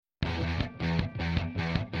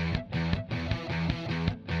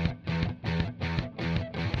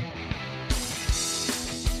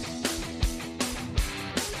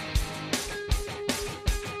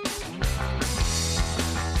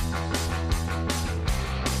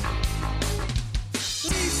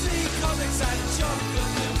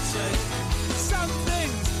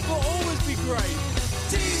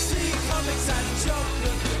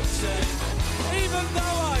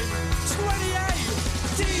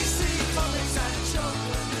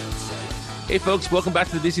Hey, folks, welcome back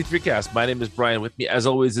to the DC3cast. My name is Brian. With me, as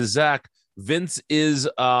always, is Zach. Vince is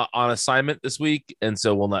on assignment this week, and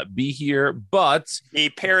so will not be here, but he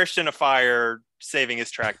perished in a fire saving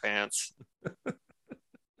his track pants.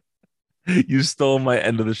 You stole my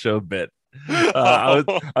end of the show bit. I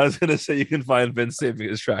was going to say you can find Vince saving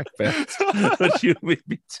his track pants, but you beat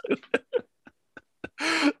me to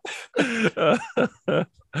it.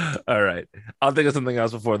 All right. I'll think of something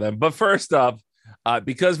else before then. But first up,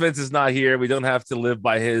 because Vince is not here, we don't have to live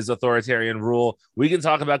by his authoritarian rule. We can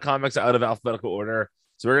talk about comics out of alphabetical order.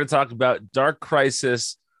 So we're going to talk about Dark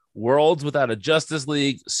Crisis, Worlds Without a Justice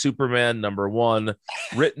League, Superman #1,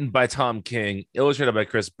 written by Tom King, illustrated by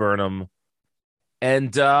Chris Burnham.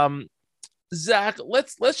 And Zach,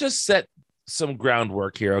 let's just set some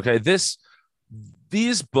groundwork here, okay?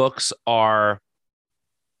 These books are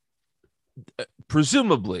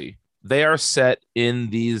presumably they are set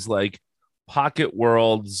in these like pocket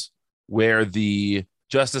worlds where the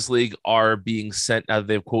Justice League are being sent now.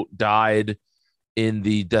 They've quote died in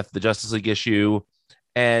the Death of the Justice League issue,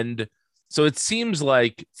 and so it seems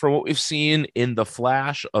like from what we've seen in the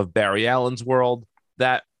Flash of Barry Allen's world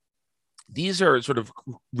that these are sort of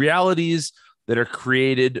realities that are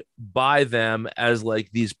created by them as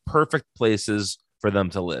like these perfect places for them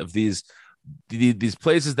to live. These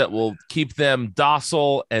places that will keep them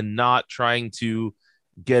docile and not trying to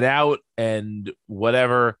get out and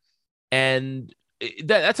whatever. And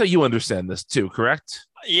that's how you understand this too, correct?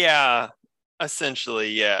 Yeah,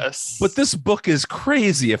 essentially, yes. But this book is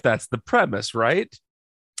crazy if that's the premise, right?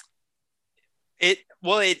 It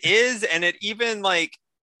is, and it even like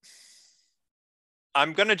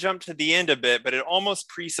I'm gonna jump to the end a bit, but it almost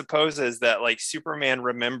presupposes that like Superman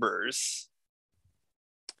remembers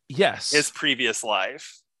his previous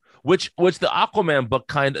life, which the Aquaman book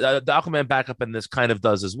the Aquaman backup in this kind of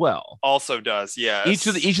does as well. Also does, yes.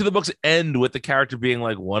 Each of the books end with the character being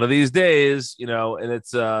like, one of these days, and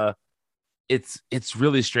it's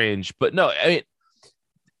really strange. But no, I mean,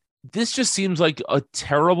 this just seems like a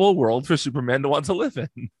terrible world for Superman to want to live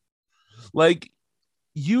in. Like,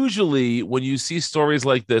 usually when you see stories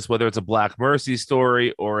like this, whether it's a Black Mercy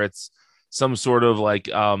story or it's some sort of like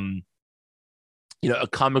a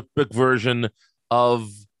comic book version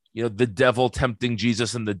of the devil tempting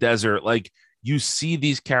Jesus in the desert, like you see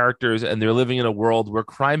these characters and they're living in a world where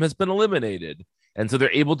crime has been eliminated, and so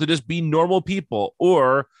they're able to just be normal people,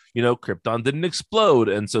 or Krypton didn't explode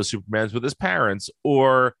and so Superman's with his parents,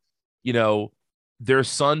 or their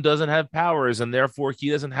son doesn't have powers and therefore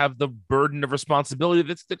he doesn't have the burden of responsibility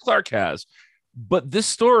that Clark has. But this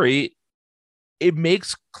story, it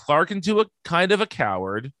makes Clark into a kind of a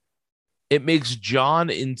coward. It makes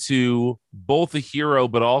John into both a hero,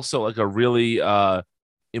 but also like a really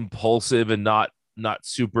impulsive and not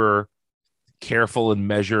super careful and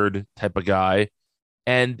measured type of guy.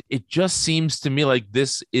 And it just seems to me like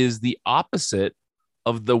this is the opposite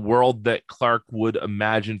of the world that Clark would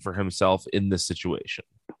imagine for himself in this situation.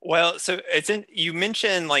 Well, so you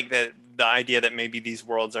mentioned like the idea that maybe these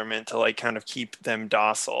worlds are meant to like kind of keep them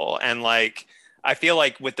docile, and like I feel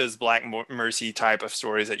like with those Black Mercy type of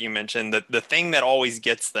stories that you mentioned, that the thing that always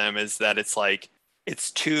gets them is that it's like it's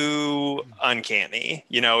too uncanny.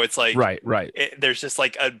 It's like right. There's just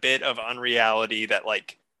like a bit of unreality that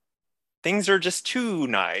like things are just too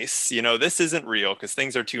nice. This isn't real because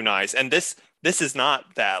things are too nice, and this is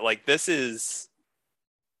not that. Like this is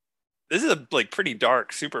a like pretty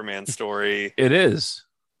dark Superman story. It is.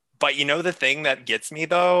 But the thing that gets me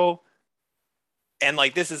though, and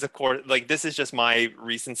like this is of course like this is just my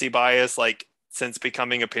recency bias, like since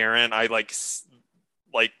becoming a parent I like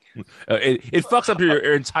it fucks up your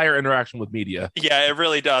entire interaction with media. Yeah, it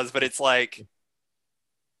really does. But it's like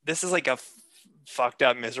this is like a fucked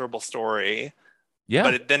up miserable story. Yeah,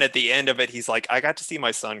 but then at the end of it he's like, I got to see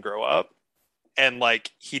my son grow up, and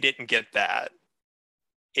like he didn't get that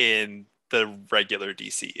in the regular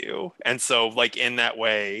DCU, and so like in that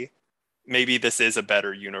way maybe this is a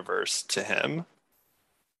better universe to him.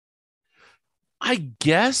 I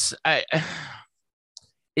guess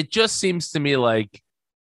it just seems to me like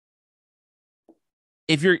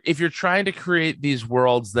if you're trying to create these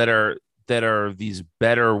worlds that are these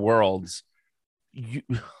better worlds, you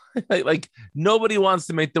like nobody wants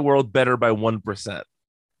to make the world better by 1%,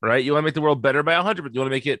 right? You want to make the world better by 100, but you want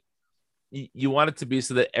to make it, you want it to be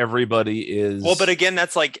so that everybody is well. But again,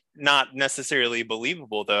 that's like not necessarily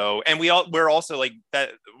believable though, and we're also like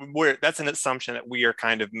that. That's an assumption that we are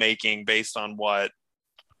kind of making based on what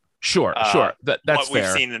sure that's what we've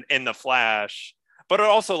fair. seen in the Flash. But it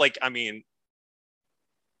also like, I mean,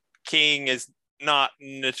 King is not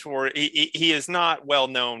notorious. He is not well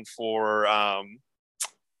known for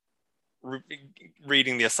re-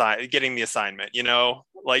 reading getting the assignment,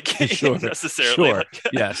 like Sure, necessarily sure, like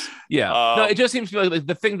yes, yeah. No, it um just seems to me like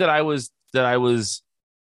the thing that I was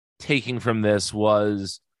taking from this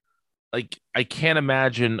was like I can't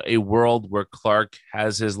imagine a world where Clark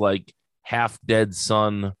has his like half dead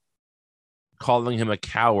son calling him a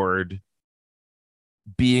coward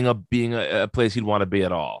being a place he'd want to be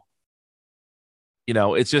at all.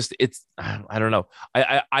 It's just I don't know.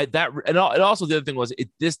 I that and also the other thing was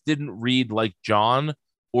this didn't read like John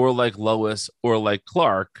or like Lois or like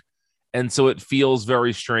Clark, and so it feels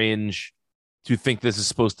very strange to think this is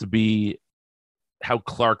supposed to be how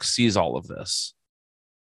Clark sees all of this.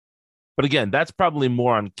 But again, that's probably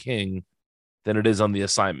more on King than it is on the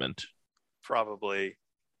assignment. probably.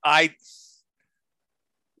 I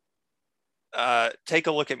take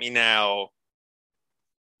a look at me now.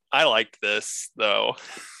 I liked this though.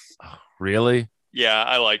 Oh, really? Yeah,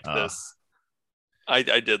 I liked Uh, this. I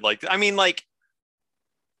did like I mean, like,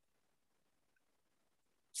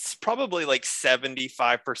 it's probably like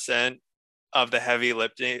 75% of the heavy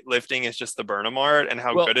lifting is just the Burnham art and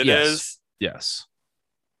how well, good it yes, is. yes.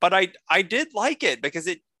 But I did like it because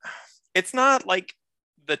it's not like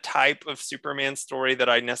the type of Superman story that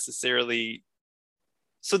I necessarily.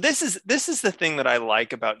 So this is the thing that I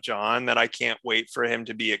like about John, that I can't wait for him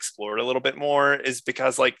to be explored a little bit more, is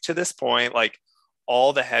because, like, to this point, like,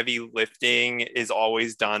 all the heavy lifting is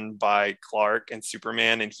always done by Clark and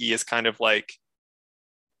Superman, and he is kind of like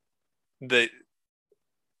the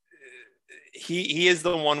he is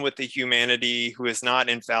the one with the humanity who is not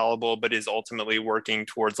infallible but is ultimately working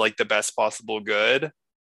towards like the best possible good.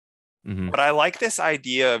 Hmm. But I like this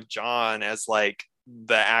idea of John as like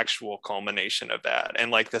the actual culmination of that,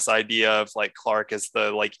 and like this idea of like Clark as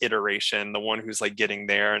the like iteration, the one who's like getting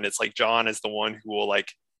there, and it's like John is the one who will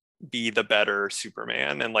like be the better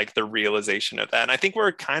Superman, and like the realization of that. And I think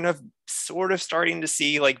we're kind of sort of starting to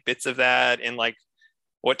see like bits of that in like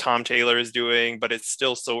what Tom Taylor is doing, but it's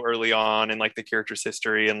still so early on in like the character's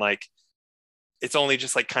history, and like it's only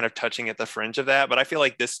just like kind of touching at the fringe of that. But I feel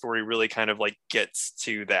like this story really kind of like gets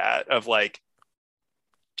to that of like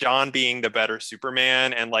John being the better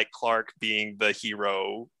Superman and like Clark being the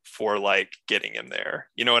hero for like getting him there.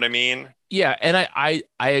 You know what I mean? Yeah, and I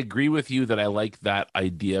agree with you that I like that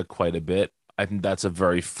idea quite a bit. I think that's a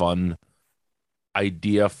very fun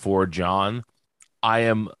idea for John. I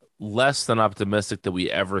am less than optimistic that we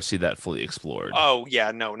ever see that fully explored. Oh yeah,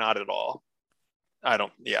 no, not at all. I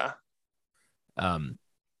don't. Yeah, Um,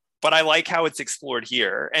 but I like how it's explored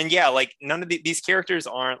here. And yeah, like none of these characters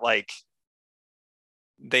aren't like,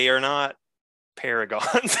 they are not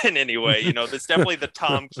paragons in any way. There's definitely the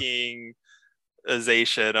Tom Kingization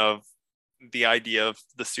of the idea of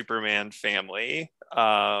the Superman family.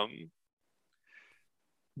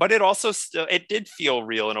 But it also still, it did feel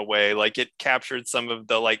real in a way. Like it captured some of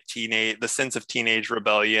the like the sense of teenage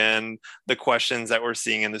rebellion, the questions that we're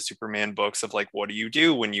seeing in the Superman books of like, what do you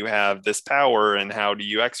do when you have this power, and how do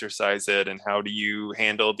you exercise it, and how do you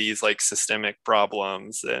handle these like systemic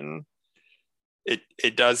problems? And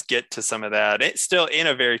it does get to some of that. It's still in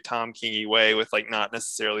a very Tom Kingy way with like not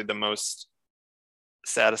necessarily the most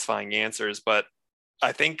satisfying answers, but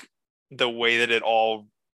I think the way that it all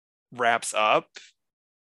wraps up,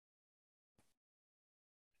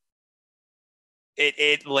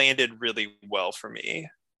 it landed really well for me.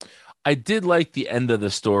 I did like the end of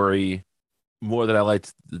the story more than I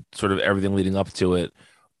liked sort of everything leading up to it.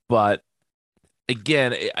 But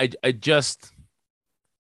again, I just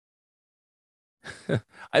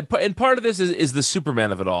and part of this is the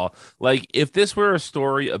Superman of it all. Like if this were a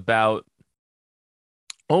story about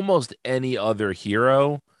almost any other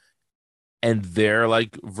hero and their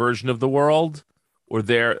like version of the world, or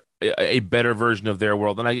their a better version of their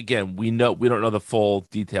world. And again, we don't know the full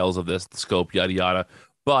details of this, the scope, yada yada.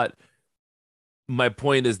 But my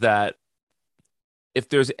point is that if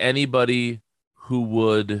there's anybody who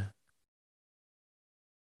would,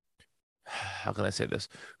 how can I say this,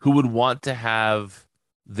 who would want to have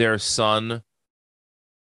their son,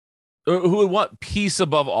 or who would want peace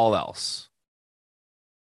above all else,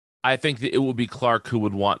 I think that it would be Clark who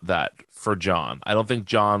would want that for John. I don't think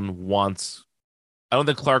Clark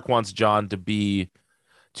wants John to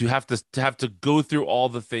have to go through all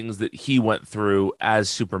the things that he went through as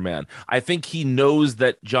Superman. I think he knows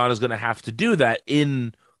that John is going to have to do that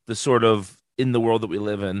in the world that we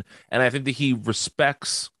live in, and I think that he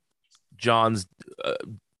respects John's uh,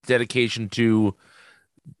 dedication to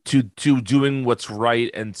doing what's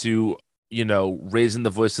right, and to raising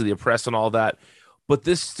the voice of the oppressed and all that. But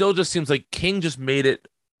this still just seems like King just made it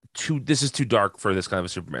too. This is too dark for this kind of a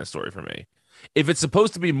Superman story for me. If it's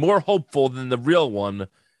supposed to be more hopeful than the real one,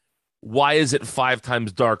 why is it 5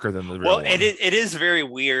 times darker than the real Well, one? it is very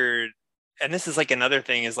weird, and this is like another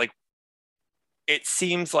thing is like it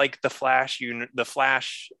seems like the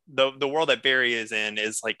world that Barry is in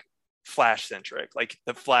is like Flash centric. Like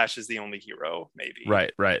the Flash is the only hero, maybe,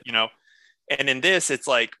 Right, right, you know. And in this, it's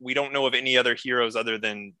like we don't know of any other heroes other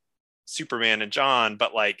than Superman and John,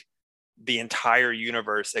 but like the entire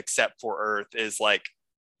universe except for Earth is like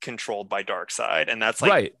controlled by Darkseid, and that's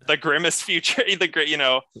like right. the grimmest future.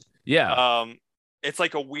 Yeah, Um, it's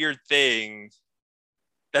like a weird thing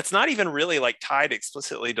that's not even really like tied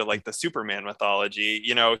explicitly to like the Superman mythology.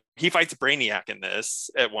 You know, he fights Brainiac in this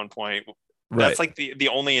at one point. right. That's like the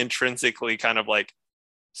only intrinsically kind of like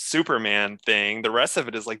Superman thing. The rest of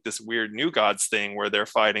it is like this weird New Gods thing where they're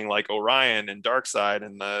fighting like Orion and Darkseid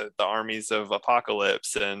and the armies of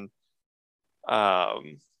Apocalypse and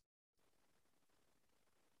um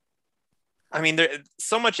I mean, there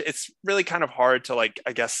so much. It's really kind of hard to like,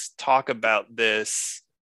 I guess, talk about this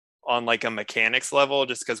on like a mechanics level,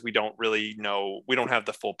 just because we don't really know. We don't have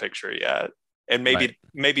the full picture yet, and Right.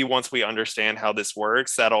 maybe once we understand how this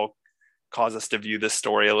works, that'll cause us to view this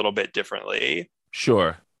story a little bit differently.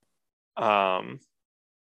 Sure. Um,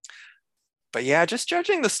 but yeah, just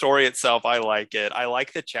judging the story itself, I like it. I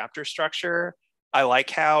like the chapter structure. I like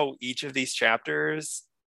how each of these chapters,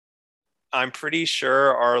 I'm pretty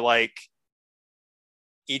sure, are like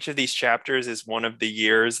each of these chapters is one of the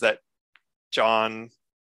years that John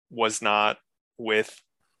was not with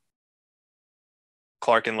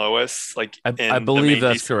Clark and Lois, like I in the believe main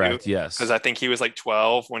that's DCU, correct. Yes. because I think he was like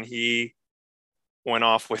 12 when he went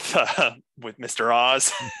off with Mr.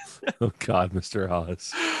 Oz, Oh God, Mr.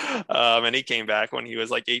 Oz. and he came back when he was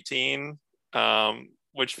like 18,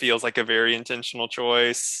 which feels like a very intentional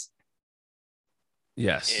choice.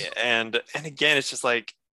 Yes. And again, it's just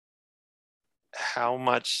like how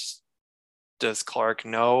much does Clark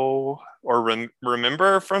know or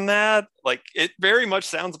remember from that? Like, it very much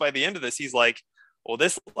sounds by the end of this, he's like, well,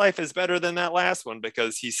 this life is better than that last one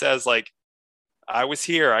because he says, like, I was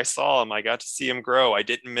here, I saw him, I got to see him grow, I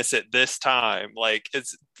didn't miss it this time. Like, it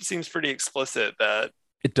seems pretty explicit that,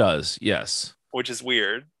 It does. Yes. which is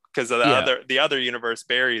weird because Yeah. the other universe,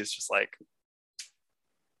 Barry is just like,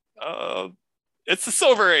 uh, it's the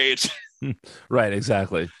Silver Age. Right.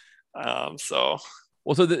 Exactly. So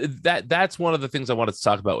Well, so that's one of the things I wanted to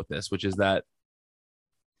talk about with this, which is that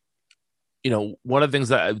one of the things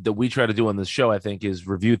that we try to do on this show, I think, is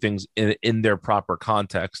review things in their proper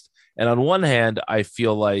context. And on one hand, I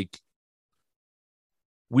feel like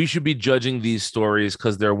we should be judging these stories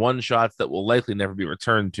because they're one shots that will likely never be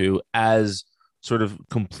returned to as sort of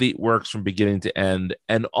complete works from beginning to end.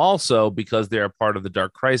 And also because they are part of the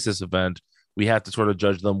Dark Crisis event, we have to sort of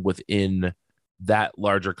judge them within that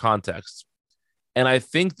larger context. And I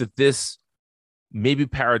think that this maybe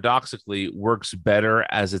paradoxically works better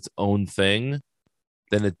as its own thing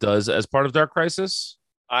than it does as part of Dark Crisis.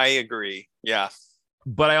 I agree. Yeah.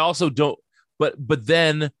 But I also don't. But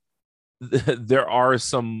then there are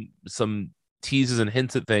some teases and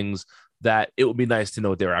hints at things that it would be nice to know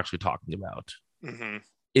what they were actually talking about. Mm-hmm.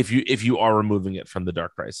 If you are removing it from the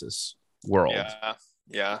Dark Crisis world. Yeah.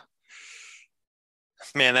 Yeah.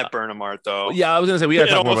 Man, that Burnham art though. Yeah, I was gonna say we gotta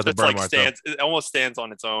talk more about the Burnham art. It almost stands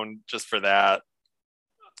on its own just for that.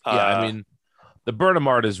 Yeah, I mean, the Burnham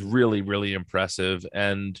art is really, really impressive,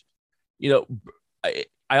 and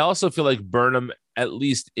I also feel like Burnham, at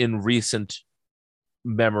least in recent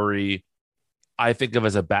memory, I think of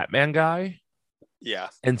as a Batman guy. Yeah,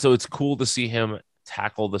 and so it's cool to see him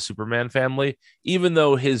tackle the Superman family, even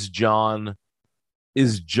though his John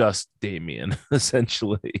is just Damian,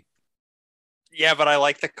 essentially. Yeah, but I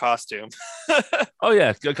like the costume. Oh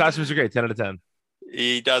yeah, costumes are great. 10 out of 10.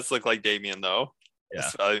 He does look like Damien though.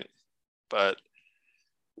 Yeah, but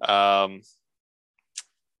um,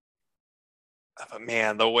 but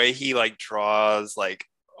man, the way he like draws like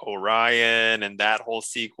Orion and that whole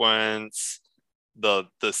sequence, the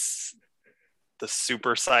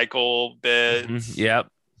super cycle bits. Yep.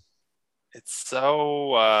 It's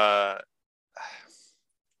so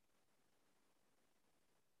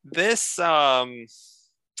this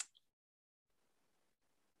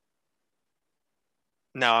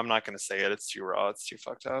no, I'm not gonna say it. It's too raw. It's too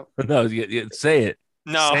fucked up. No, say it.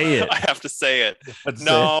 No, Say it. I have to say it.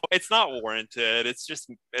 No, it's not warranted. It's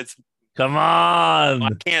come on. I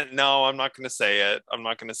can't. No, I'm not gonna say it. I'm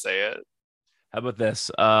not gonna say it. How about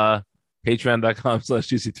this?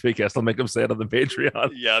 Patreon.com/DC3cast. I'll make them say it on the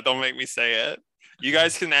Patreon. Yeah, don't make me say it. You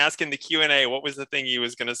guys can ask in the Q&A what was the thing he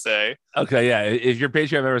was gonna say. Okay, yeah. If your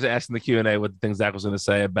Patreon members asking the Q&A what the things Zach was going to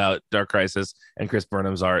say about Dark Crisis and Chris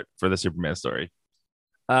Burnham's art for the Superman story.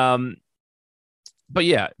 but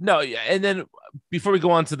yeah, no, yeah. And then before we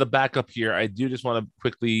go on to the backup here, I do just want to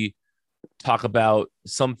quickly talk about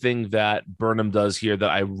something that Burnham does here that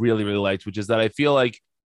I really, really liked, which is that I feel like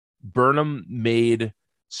Burnham made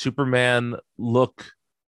Superman look,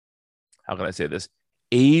 how can I say this,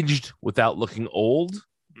 aged without looking old.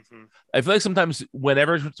 Mm-hmm. I feel like sometimes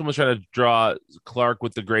whenever someone's trying to draw Clark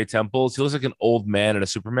with the gray temples, he looks like an old man in a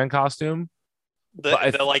Superman costume.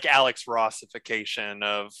 But The like Alex Rossification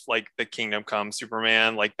of like the Kingdom Come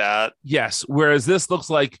Superman, like that. yes, whereas this looks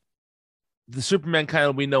like the Superman kind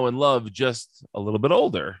of we know and love, just a little bit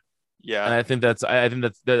older. And Yeah.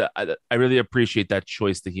 I really appreciate that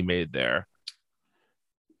choice that he made there.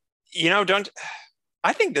 Don't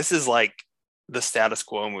I think this is like the status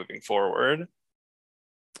quo moving forward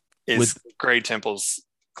With is Gray Temple's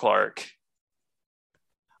Clark.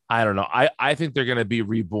 I don't know. I think they're gonna be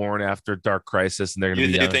reborn after Dark Crisis, and they're gonna You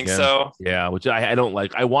be do young think again. so? Yeah, which I don't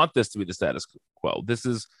like. I want this to be the status quo. This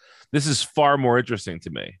is far more interesting to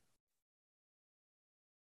me.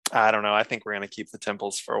 I don't know. I think we're gonna keep the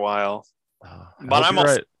temples for a while. I But hope you're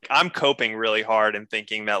right. I'm coping really hard and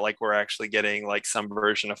thinking that like we're actually getting like some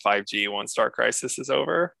version of 5G once Dark Crisis is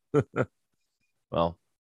over. Well,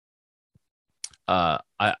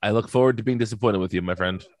 I look forward to being disappointed with you, my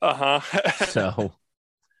friend. Uh-huh. So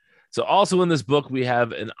so also in this book we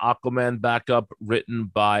have an Aquaman backup written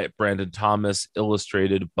by Brandon Thomas,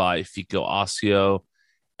 illustrated by Fico Ossio,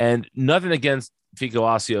 and nothing against Fico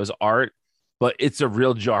Ossio's art, but it's a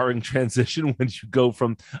real jarring transition when you go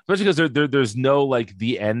from, especially because there's no like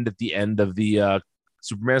the end at the end of the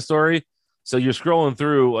Superman story. So you're scrolling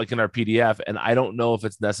through like in our PDF, and I don't know if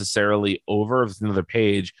it's necessarily over, if it's another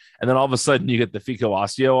page, and then all of a sudden you get the Fico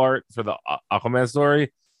Ossio art for the Aquaman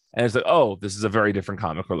story, and it's like, oh, this is a very different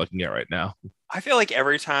comic we're looking at right now. I feel like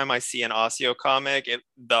every time I see an Ossio comic,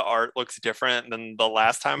 the art looks different than the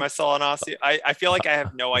last time I saw an Ossio. I feel like I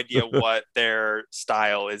have no idea what their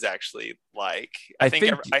style is actually like. I I think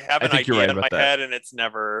think I have I an think you're idea right in my about that. head, and it's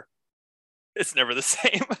never the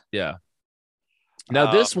same. Yeah. Now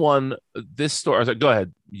Uh, this story. Go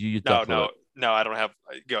ahead. You no, talk about no, it. no, I don't have.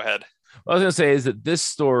 Go ahead. What I was gonna say is that this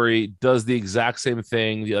story does the exact same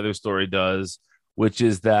thing the other story does, which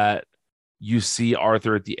is that you see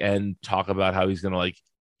Arthur at the end talk about how he's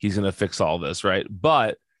gonna fix all this, right?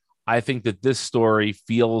 But I think that this story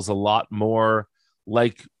feels a lot more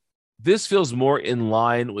like this feels more in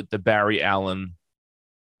line with the Barry Allen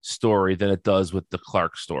story than it does with the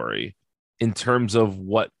Clark story in terms of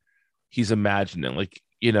what he's imagining. Like,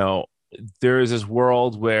 there is this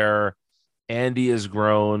world where Andy is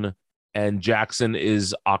grown and Jackson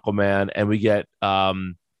is Aquaman, and we get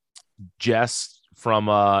Jess from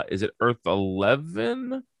is it Earth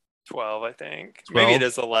 11? 12, I think. Maybe it 12?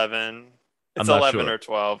 is 11. I'm It's not 11 sure. or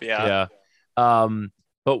 12. Yeah. Yeah. Um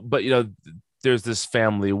but there's this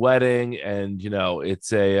family wedding, and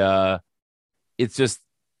it's just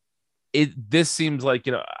this seems like,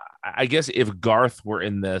 I guess if Garth were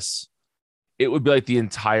in this, it would be like the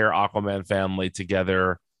entire Aquaman family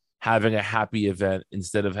together having a happy event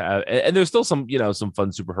instead of and there's still some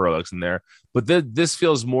fun superheroics in there, but this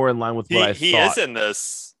feels more in line with what I He is thought. in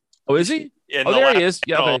this. Oh, is he? In Oh, the there he last is.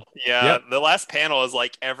 Yeah, panel. okay. Yeah, Yep. the last panel is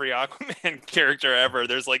like every Aquaman character ever.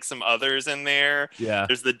 There's like some others in there. Yeah.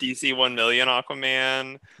 There's the DC 1 million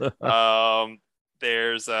Aquaman. Um,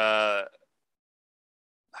 there's I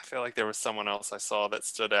feel like there was someone else I saw that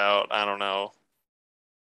stood out. I don't know.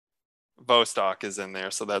 Vostok is in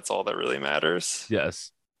there, so that's all that really matters.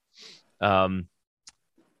 Yes. Um,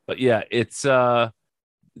 but yeah, it's this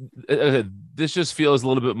just feels a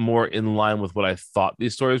little bit more in line with what I thought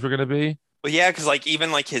these stories were going to be. Well, yeah, because like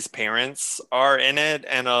even like his parents are in it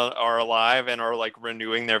and are alive and are like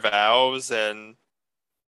renewing their vows, and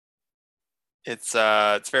it's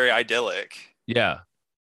very idyllic. Yeah.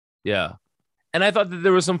 Yeah. And I thought that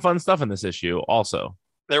there was some fun stuff in this issue also.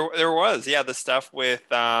 There was, yeah, the stuff with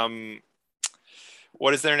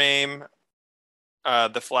what is their name?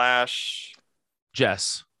 The Flash.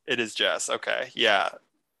 Jess. It is Jess. Okay, yeah,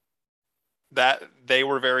 that they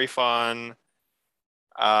were very fun.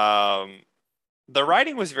 Um, the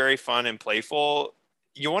writing was very fun and playful.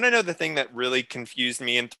 You want to know the thing that really confused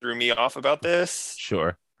me and threw me off about this?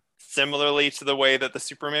 Sure. Similarly to the way that the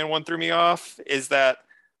Superman one threw me off, is that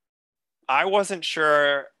I wasn't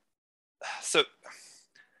sure. So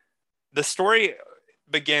the story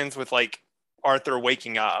begins with like Arthur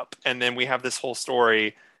waking up, and then we have this whole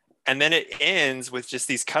story, and then it ends with just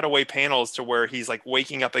these cutaway panels to where he's like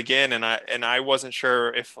waking up again, and I wasn't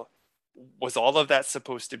sure if was all of that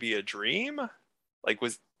supposed to be a dream? Like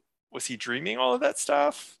was he dreaming all of that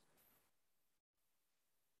stuff?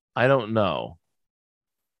 I don't know.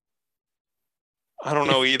 I don't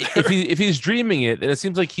know either. If he's dreaming it, then it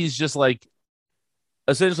seems like he's just like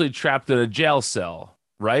essentially trapped in a jail cell,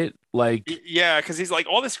 right? Like, Yeah, because he's like,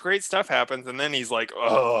 all this great stuff happens, and then he's like,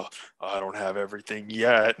 oh, I don't have everything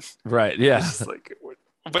yet. right, It's yeah, just like,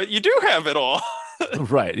 but you do have it all,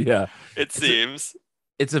 right, yeah. it It's a, seems.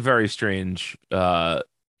 it's a very strange.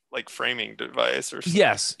 Like framing device or something.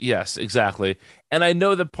 Yes, exactly. And I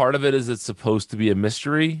know that part of it is it's supposed to be a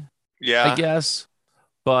mystery, I Yeah, guess,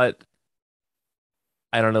 but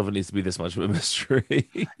I don't know if it needs to be this much of a mystery.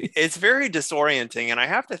 it's very disorienting, and I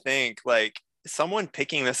have to think like someone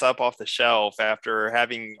picking this up off the shelf after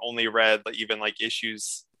having only read like, even like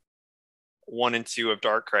issues 1 and 2 of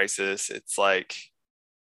Dark Crisis. It's like,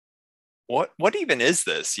 what even is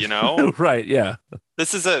this? You know, Right, yeah.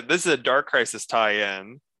 this is a Dark Crisis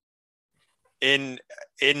tie-in in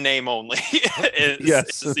in name only.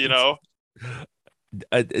 Yes. Is, you know,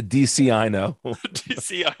 A DC, I know.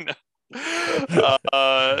 DC. I know.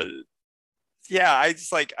 Yeah, I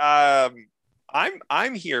just like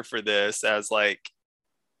I'm here for this as like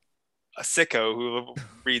a sicko who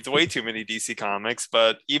reads way too many DC comics,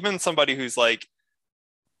 but even somebody who's like,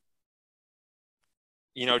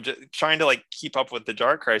 trying to like keep up with the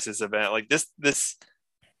Dark Crisis event, like this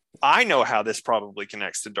I know how this probably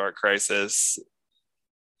connects to Dark Crisis.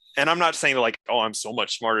 And I'm not saying like, oh, I'm so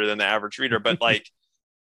much smarter than the average reader, but like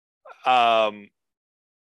um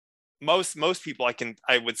most people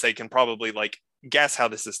I would say can probably like guess how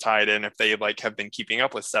this is tied in if they like have been keeping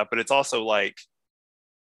up with stuff, but it's also like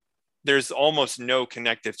there's almost no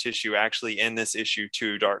connective tissue actually in this issue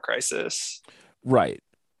to Dark Crisis. Right.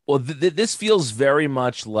 Well, this feels very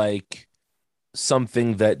much like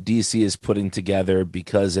something that DC is putting together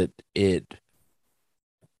because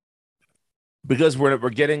because we're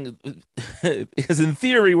getting because in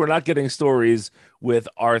theory we're not getting stories with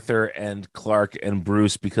Arthur and Clark and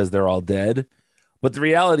Bruce because they're all dead. But the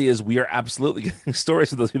reality is we are absolutely getting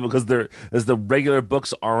stories with those people because they're as the regular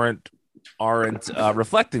books aren't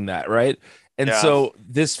reflecting that, right? And Yeah. so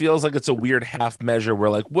this feels like it's a weird half measure where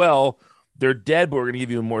like, well, they're dead, but we're gonna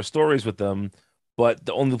give you more stories with them. But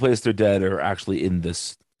the only place they're dead are actually in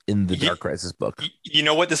the You, Dark Crisis book. you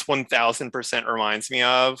know what this 1000% reminds me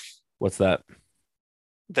of? What's that?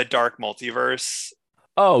 The Dark Multiverse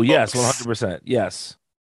Oh yes, books. 100%. Yes.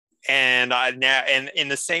 And I now and in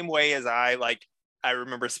the same way as I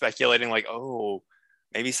remember speculating like, oh,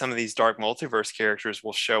 maybe some of these Dark Multiverse characters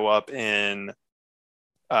will show up in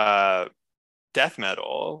uh death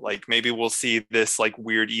metal. Like maybe we'll see this like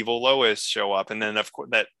weird evil Lois show up, and then of course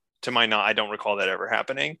that to my not I don't recall that ever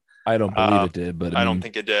happening. I don't believe Uh, it did, but I I don't mean,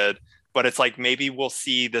 think it did. But it's like maybe we'll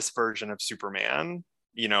see this version of Superman,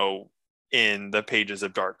 in the pages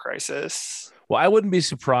of Dark Crisis. well, I wouldn't be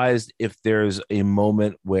surprised if there's a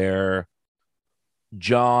moment where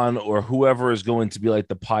John or whoever is going to be like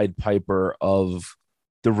the Pied Piper of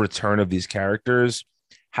the return of these characters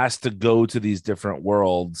has to go to these different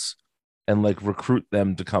worlds and like recruit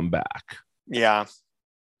them to come back. Yeah,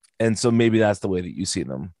 And so maybe that's the way that you see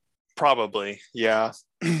them. probably. Yeah.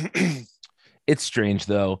 It's strange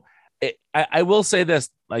though. I will say this,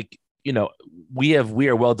 like, we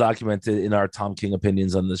are well documented in our Tom King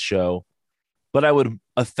opinions on this show, but I would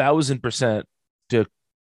 1,000% to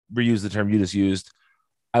reuse the term you just used.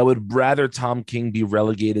 I would rather Tom King be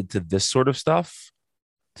relegated to this sort of stuff,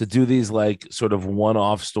 to do these like sort of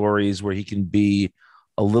one-off stories where he can be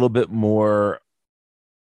a little bit more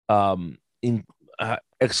in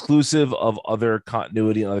exclusive of other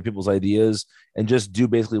continuity and other people's ideas and just do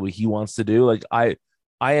basically what he wants to do. Like I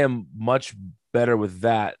am much better with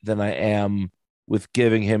that than I am with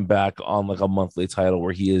giving him back on like a monthly title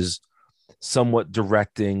where he is somewhat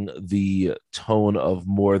directing the tone of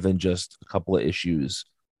more than just a couple of issues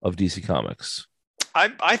of DC Comics.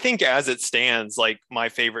 I think as it stands, like my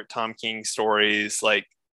favorite Tom King stories, like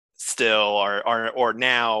still are or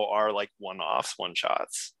now are like one-offs,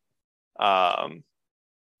 one-shots. Um,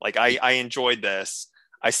 like I enjoyed this.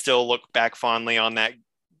 I still look back fondly on that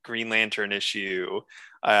Green Lantern issue.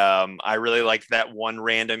 I really liked that one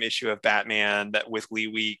random issue of Batman that with Lee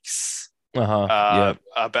Weeks Yeah.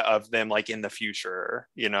 of them like in the future.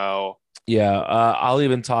 Yeah. I'll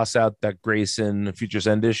even toss out that Grayson Future's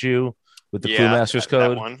End issue with the Yeah, Crewmaster's that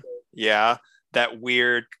Code. one. Yeah, that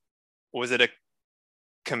weird. Was it a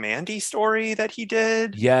Commandy story that he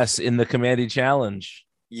did? Yes, in the Commandy Challenge.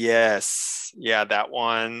 Yes. Yeah, that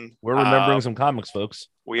one. We're remembering some comics, folks.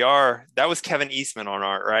 We are. That was Kevin Eastman on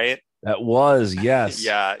art, right? That was, yes.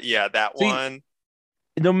 Yeah, that See, one.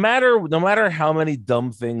 no matter how many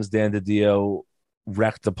dumb things Dan DiDio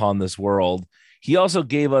wrecked upon this world, he also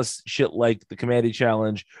gave us shit like the Commandy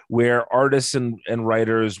Challenge, where artists and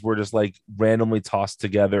writers were just like randomly tossed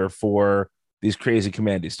together for these crazy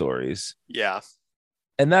Commandy stories. Yeah.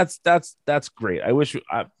 And that's great.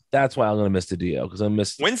 That's why I'm gonna miss the DO, because I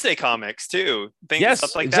missed Wednesday comics too. Things yes,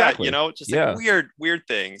 stuff like exactly. that, just like weird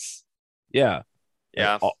things. Yeah.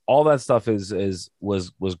 Yeah. All that stuff was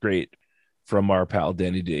great from our pal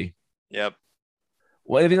Danny D. Yep.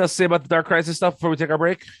 Well, anything else to say about the Dark Crisis stuff before we take our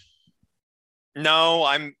break? No,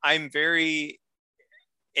 I'm very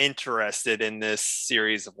interested in this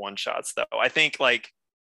series of one shots though. I think like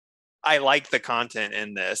I like the content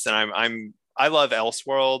in this, and I love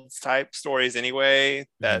Elseworlds type stories anyway.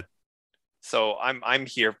 So I'm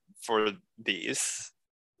here for these.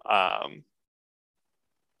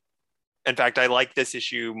 In fact, I like this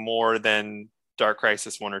issue more than Dark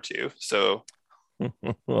Crisis 1 or 2. So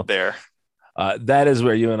there. That is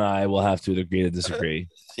where you and I will have to agree to disagree.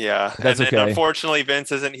 Yeah. That's and okay. Unfortunately,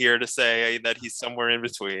 Vince isn't here to say that he's somewhere in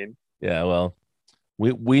between. Yeah, well,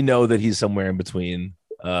 we know that he's somewhere in between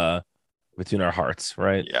our hearts,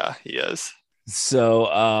 right? Yeah, he is.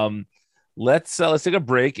 So let's take a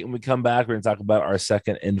break, and we come back. We're gonna talk about our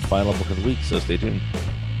second and final book of the week. So stay tuned.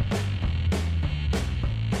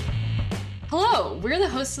 Hello, we're the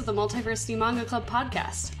hosts of the Multiversity Manga Club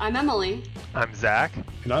podcast. I'm Emily. I'm Zach.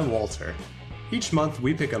 And I'm Walter. Each month,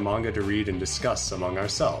 we pick a manga to read and discuss among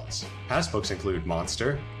ourselves. Past books include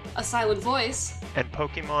Monster, A Silent Voice, and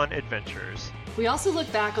Pokemon Adventures. We also look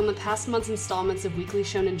back on the past month's installments of Weekly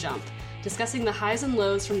Shonen Jump, discussing the highs and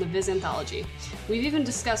lows from the Viz anthology. We've even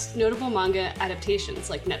discussed notable manga adaptations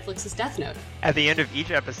like Netflix's Death Note. At the end of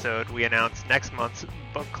each episode, we announce next month's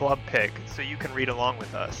book club pick so you can read along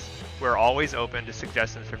with us. We're always open to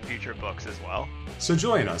suggestions for future books as well. So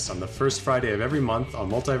join us on the first Friday of every month on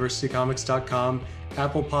multiversitycomics.com,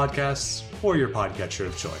 Apple Podcasts, or your podcatcher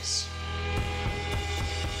of choice.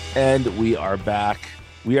 And we are back.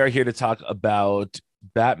 We are here to talk about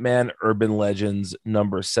Batman Urban Legends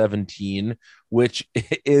number 17, which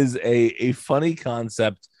is a funny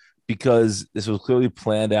concept because this was clearly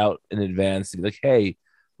planned out in advance to be like, hey,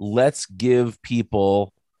 let's give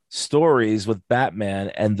people stories with Batman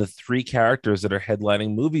and the three characters that are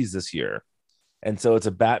headlining movies this year. And so it's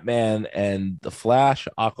a Batman and the Flash,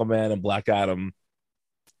 Aquaman, and Black Adam.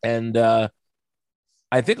 And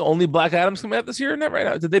I think only Black Adam's coming out this year, isn't that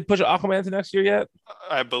right? Did they push Aquaman to next year yet?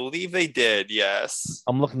 I believe they did, yes.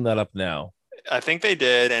 I'm looking that up now. I think they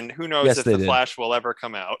did, and who knows if the Flash will ever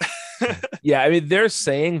come out. Yeah, I mean, they're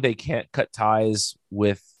saying they can't cut ties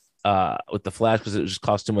with the Flash because it just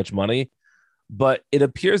costs too much money. But it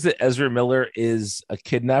appears that Ezra Miller is a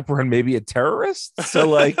kidnapper and maybe a terrorist. So,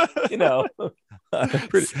 like,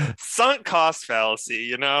 sunk cost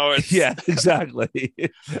fallacy, Yeah, exactly.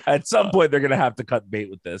 At some point, they're going to have to cut bait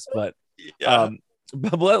with this. But,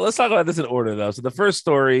 but let's talk about this in order, though. So the first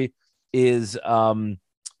story is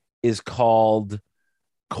called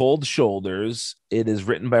Cold Shoulders. It is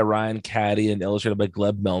written by Ryan Caddy and illustrated by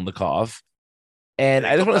Gleb Melnikov. And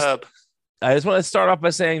I just want to start off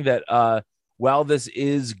by saying that while this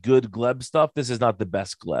is good Gleb stuff, this is not the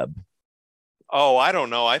best Gleb. Oh, I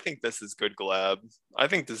don't know. I think this is good Gleb. I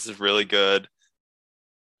think this is really good,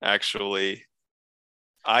 actually.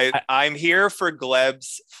 I'm here for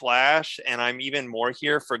Gleb's Flash, and I'm even more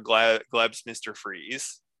here for Gleb's Mr.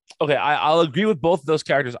 Freeze. Okay, I'll agree with both of those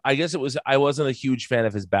characters. I guess I wasn't a huge fan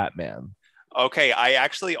of his Batman. Okay, I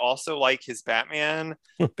actually also like his Batman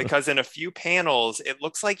because in a few panels, it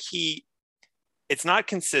looks like it's not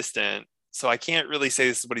consistent. So I can't really say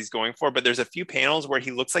this is what he's going for, but there's a few panels where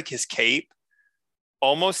he looks like his cape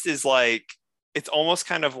almost is like, it's almost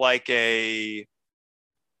kind of like a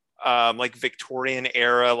like Victorian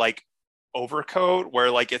era like overcoat where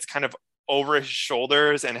like it's kind of over his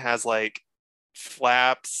shoulders and has like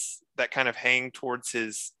flaps that kind of hang towards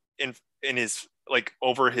his in his like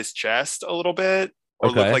over his chest a little bit,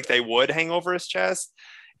 or look like they would hang over his chest.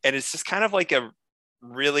 And it's just kind of like a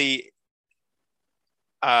really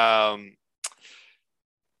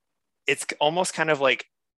it's almost kind of like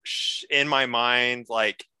in my mind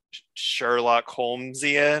like Sherlock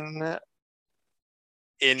Holmesian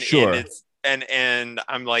in its and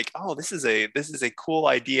I'm like, oh, this is a cool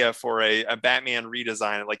idea for a Batman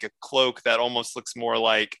redesign, like a cloak that almost looks more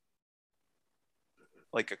like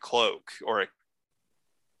a cloak or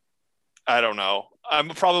I don't know. I'm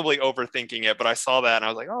probably overthinking it, but I saw that and I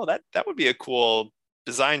was like, oh, that would be a cool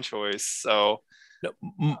design choice. So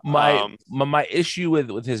my issue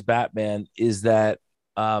with his Batman is that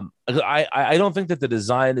I don't think that the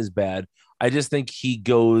design is bad. I just think he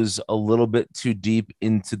goes a little bit too deep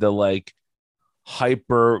into the like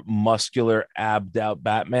hyper muscular abbed out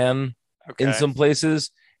Batman. in Okay. some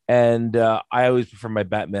places. And I always prefer my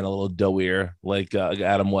Batman a little doughier, like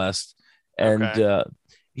Adam West. And Okay.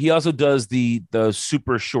 he also does the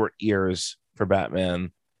super short ears for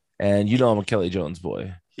Batman. And you know I'm a Kelly Jones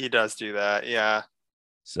boy. He does do that. Yeah.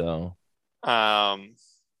 So Um,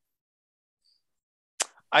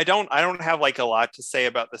 I don't have like a lot to say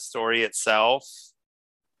about the story itself.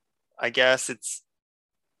 I guess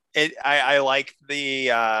I like the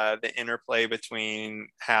interplay between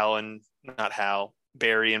Hal and not Hal,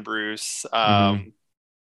 Barry and Bruce. mhm.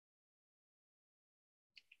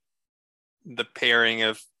 The pairing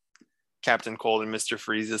of Captain Cold and Mr.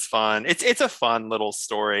 Freeze is fun. It's a fun little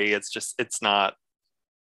story. It's not,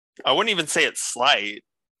 I wouldn't even say it's slight,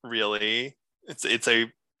 really. It's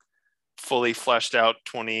a fully fleshed out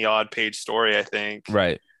 20 odd page story, I think.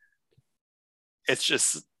 Right. It's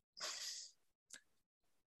just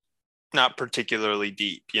not particularly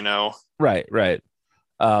deep, you know? Right. Right.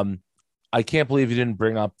 Um, I can't believe you didn't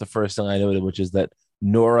bring up the first thing I noted, which is that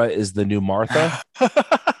Nora is the new Martha.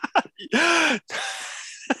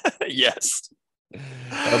 Yes.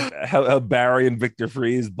 How Barry and Victor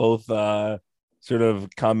Freeze both sort of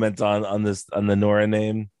comment on this on the Nora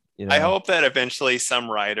name. You I know, hope that eventually some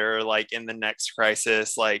writer, like in the next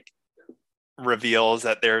crisis, like reveals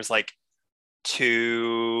that there's like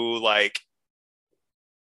two like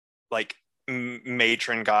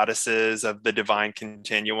matron goddesses of the divine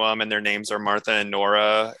continuum, and their names are Martha and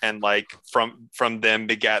Nora, and like from them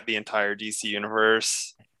begat the entire DC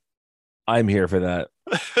universe. I'm here for that.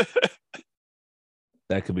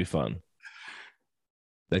 That could be fun.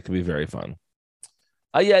 That could be very fun.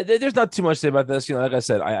 Yeah, there's not too much to say about this. You know, like I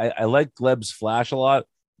said, I like Gleb's Flash a lot.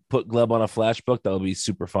 Put Gleb on a Flash book, that would be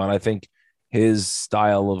super fun. I think his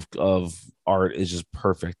style of art is just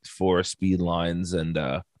perfect for speed lines and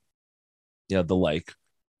the like.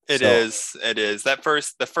 It So is. It is.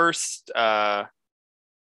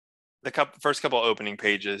 First couple opening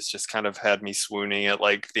pages just kind of had me swooning at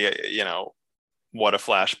like what a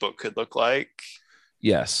Flash book could look like.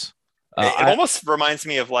 yes, It I almost reminds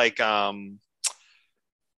me of like some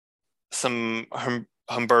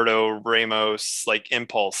Humberto Ramos like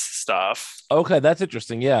Impulse stuff. okay, that's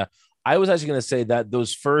interesting. Yeah, I was actually going to say that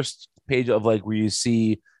those first page of like where you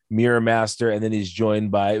see Mirror Master and then he's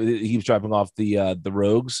joined by he keeps dropping off the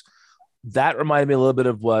rogues. That reminded me a little bit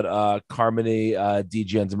of what Carmine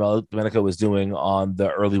DG and Domenico was doing on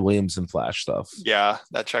the early Williamson Flash stuff. Yeah,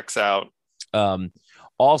 that checks out. Um,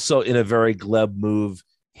 Also, in a very Gleb move,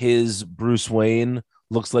 his Bruce Wayne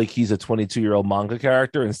looks like he's a 22-year-old manga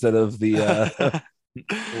character instead of the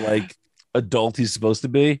like adult he's supposed to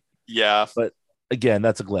be. Yeah, But again,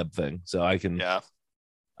 that's a Gleb thing, so yeah.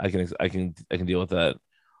 I can deal with that.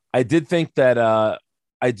 I did think that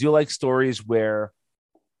I do like stories where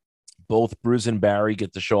both Bruce and Barry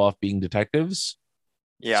get to show off being detectives.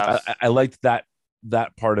 So Yeah. I liked that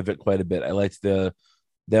part of it quite a bit. I liked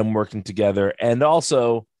them working together, and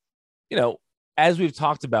also, you know, as we've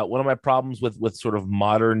talked about, one of my problems with sort of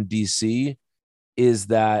modern DC is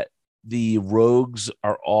that the rogues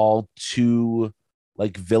are all too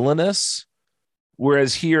like villainous.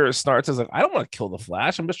 Whereas here, Snart says like, I don't want to kill the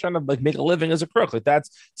Flash. I'm just trying to like make a living as a crook. Like that's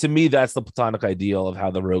to me, that's the platonic ideal of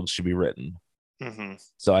how the rogues should be written. Hmm.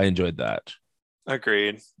 So I enjoyed that.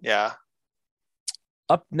 Agreed. Yeah.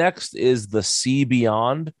 Up next is The Sea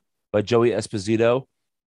Beyond by Joey Esposito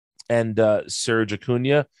and Serge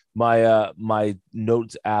Acuna. My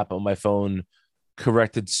notes app on my phone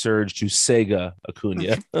corrected Serge to Sega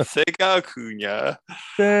Acuna. Sega Acuna.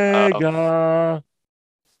 Sega.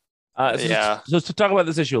 Yeah. So to talk about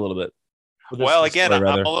this issue a little bit. Well, This again, story,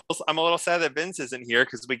 rather. I'm a little sad that Vince isn't here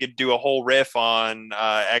because we could do a whole riff on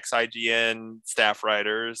XIGN staff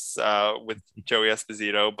writers with Joey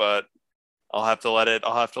Esposito, but I'll have to let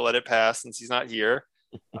it pass since he's not here.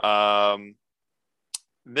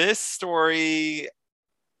 This story,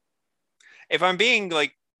 if I'm being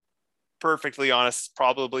like perfectly honest,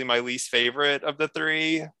 probably my least favorite of the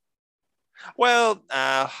three. Well,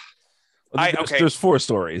 There's four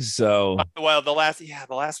stories, so well, the last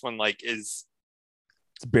one like is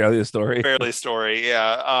it's barely a story. barely a story.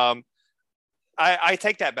 Yeah. I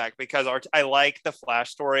take that back because I like the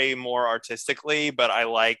Flash story more artistically, but I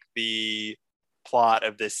like the plot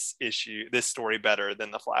of this story better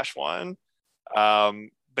than the Flash one.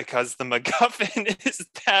 Because the MacGuffin is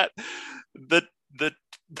that the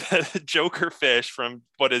Joker fish from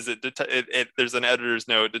what is it? There's an editor's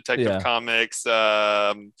note, Detective Comics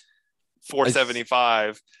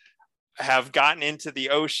 475 have gotten into the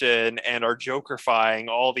ocean and are Jokerifying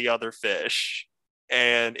all the other fish,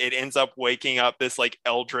 and it ends up waking up this like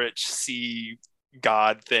eldritch sea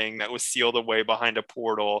god thing that was sealed away behind a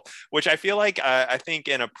portal, which I feel like I think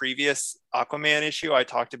in a previous Aquaman issue I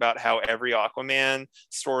talked about how every Aquaman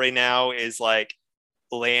story now is like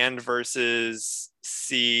land versus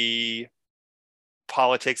sea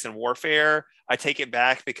politics and warfare. I take it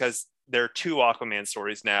back because there are two Aquaman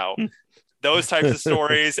stories now. Those types of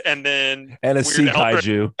stories, and then and a sea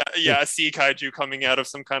kaiju. A sea kaiju coming out of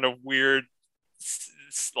some kind of weird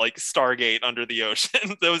like Stargate under the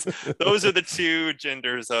ocean. those are the two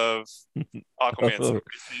genders of Aquaman stories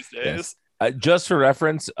these days. Yes. Just for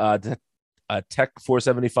reference, Tech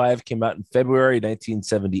 475 came out in February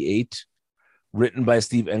 1978, written by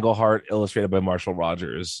Steve Englehart, illustrated by Marshall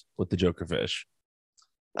Rogers with the Jokerfish.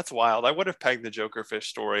 That's wild. I would have pegged the Jokerfish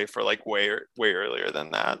story for like way earlier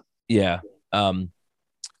than that. Yeah.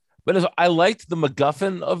 But I liked the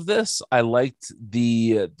MacGuffin of this. I liked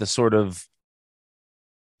the sort of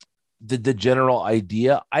the general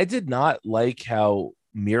idea. I did not like how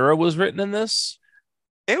Mira was written in this.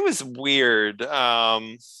 It was weird.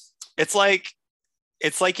 It's like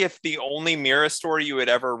if the only Mira story you had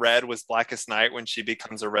ever read was Blackest Night when she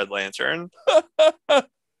becomes a Red Lantern.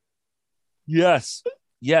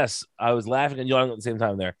 Yes, I was laughing and yawning at the same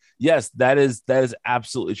time there. Yes, that is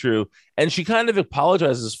absolutely true. And she kind of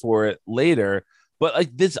apologizes for it later, but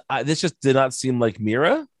like this just did not seem like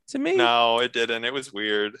Mira to me. No, it didn't. It was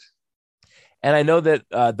weird. And I know that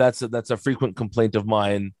that's a frequent complaint of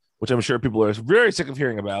mine, which I'm sure people are very sick of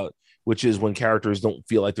hearing about, which is when characters don't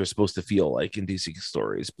feel like they're supposed to feel like in DC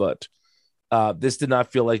stories. But this did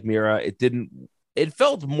not feel like Mira. It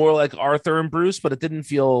felt more like Arthur and Bruce, but it didn't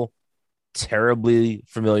feel terribly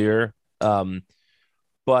familiar.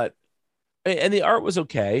 But the art was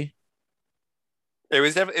okay. It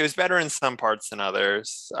was better in some parts than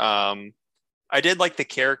others. I did like the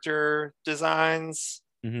character designs.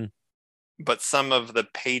 Mm-hmm. But some of the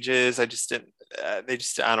pages I just didn't I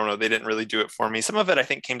don't know, they didn't really do it for me. Some of it I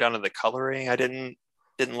think came down to the coloring. I didn't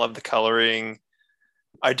love the coloring.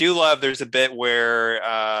 I do love there's a bit where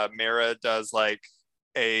Mara does like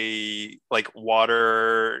a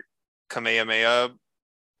water Kamehameha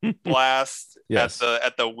blast yes.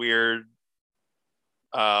 at the weird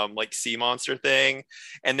like sea monster thing.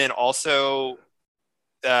 And then also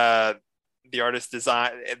the artist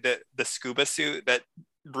design the scuba suit that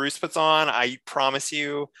Bruce puts on. I promise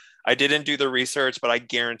you, I didn't do the research, but I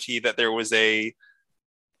guarantee that there was a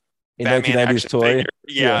 1990s toy figure.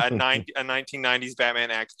 Yeah, a 1990s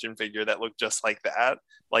Batman action figure that looked just like that,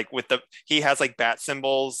 like he has like bat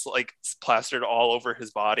symbols like plastered all over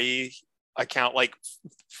his body. I count like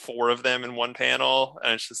 4 of them in one panel,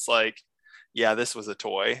 and it's just like, yeah, this was a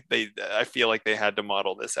toy. I feel like they had to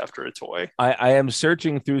model this after a toy. I am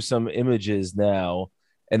searching through some images now,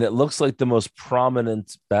 and it looks like the most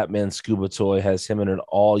prominent Batman scuba toy has him in an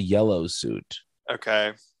all yellow suit.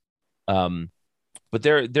 Okay. But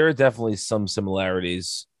there are definitely some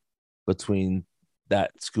similarities between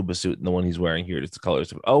that scuba suit and the one he's wearing here. Just the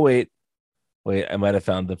colors. Oh, wait, I might have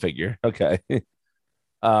found the figure. Okay.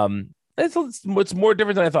 It's more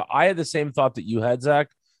different than I thought. I had the same thought that you had, Zach,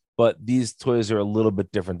 but these toys are a little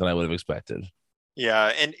bit different than I would have expected.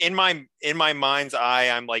 Yeah, and in my mind's eye,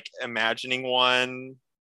 I'm like imagining one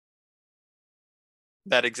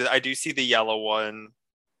that exists. I do see the yellow one.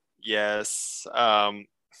 Yes.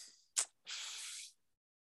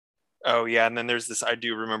 Oh yeah, and then there's this. I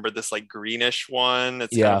do remember this like greenish one.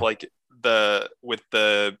 It's kind of like with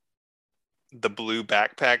the blue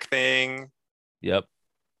backpack thing. Yep.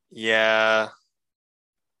 Yeah.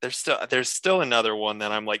 There's still another one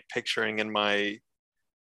that I'm like picturing in my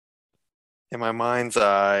mind's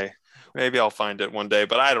eye. Maybe I'll find it one day,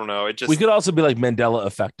 but I don't know. We could also be like Mandela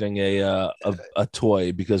affecting a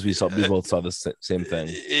toy because we both saw the same thing.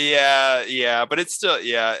 Yeah, but it's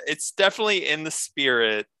definitely in the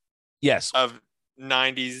spirit. Yes. Of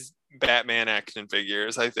 90s Batman action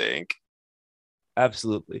figures, I think.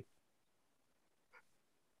 Absolutely.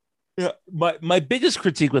 Yeah, my biggest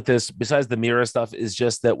critique with this, besides the Mira stuff, is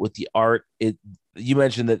just that with the art, you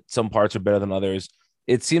mentioned that some parts are better than others.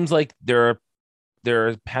 It seems like there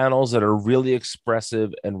are panels that are really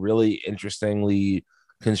expressive and really interestingly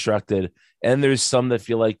constructed, and there's some that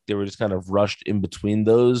feel like they were just kind of rushed in between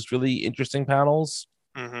those really interesting panels.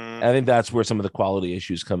 Mm-hmm. I think that's where some of the quality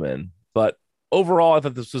issues come in. But overall, I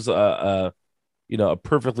thought this was a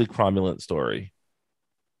perfectly cromulent story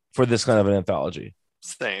for this kind of an anthology.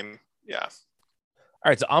 Same, yeah. All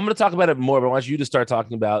right, so I'm going to talk about it more, but I want you to start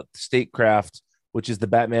talking about Statecraft, which is the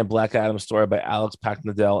Batman Black Adam story by Alex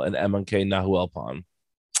Paknadel and MNK Nahuelpan.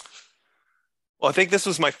 Well, I think this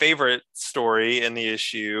was my favorite story in the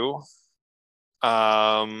issue.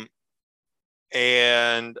 And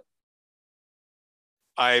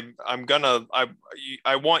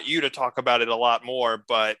I want you to talk about it a lot more,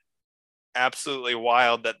 but absolutely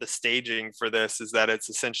wild that the staging for this is that it's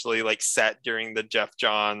essentially like set during the Jeff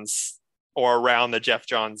Johns or around the Jeff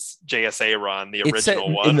Johns JSA run, the It's set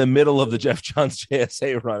original one. in the middle of the Jeff Johns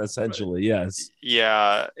JSA run, essentially. Yes.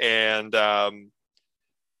 Yeah, and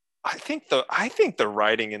I think the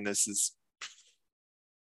writing in this is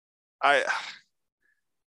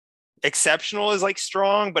exceptional is like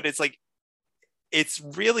strong, but it's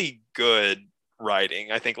really good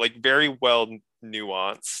writing. I think like very well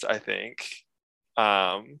nuanced. I think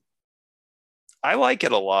I like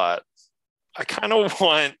it a lot. I kind of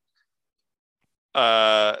want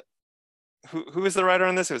who is the writer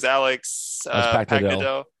on this? It was Alex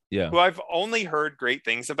Pagnadell, yeah, who I've only heard great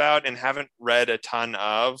things about and haven't read a ton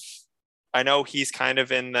of. I know he's kind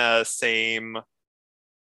of in the same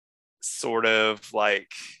sort of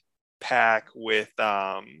like pack with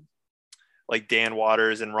like Dan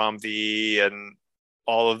Waters and Ram V and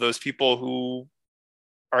all of those people who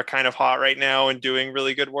are kind of hot right now and doing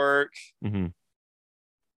really good work. Mm-hmm.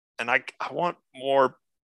 And I want more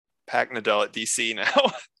Pagnadell at DC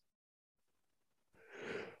now.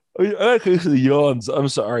 I actually yawns. I'm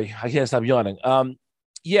sorry. I can't stop yawning.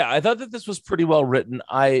 Yeah, I thought that this was pretty well written.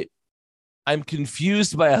 I'm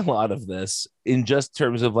confused by a lot of this in just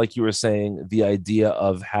terms of, like you were saying, the idea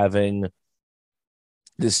of having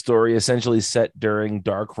this story essentially set during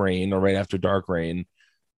Dark Reign or right after Dark Reign,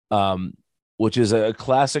 which is a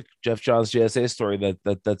classic Jeff Johns JSA story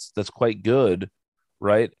that's quite good,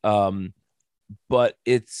 right? But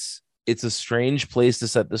it's a strange place to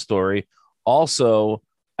set the story. Also,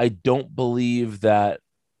 I don't believe that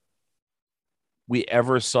we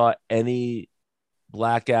ever saw any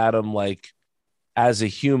Black Adam like as a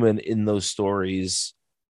human in those stories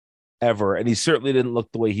ever, and he certainly didn't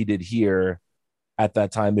look the way he did here at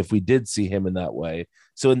that time if we did see him in that way.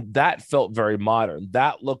 So that felt very modern.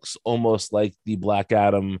 That looks almost like the Black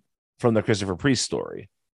Adam from the Christopher Priest story.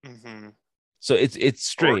 Mm-hmm. So it's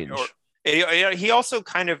strange. He also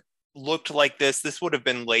kind of looked like this would have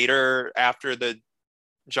been later after the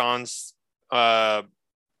John's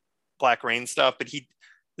Black Rain stuff, but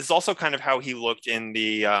this is also kind of how he looked in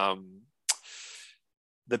the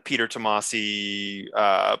Peter Tomasi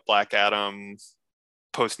Black Adam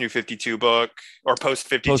post New 52 book or post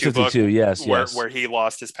 52 book, yes, where he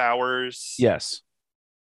lost his powers. Yes.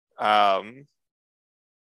 And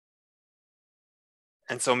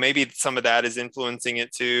so maybe some of that is influencing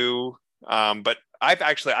it too. But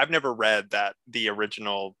I've never read the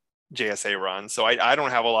original JSA run, so I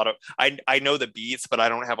don't have a lot of I know the beats, but I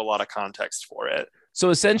don't have a lot of context for it. So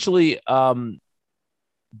essentially,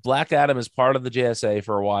 Black Adam is part of the JSA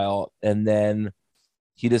for a while, and then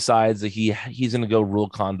he decides that he's going to go rule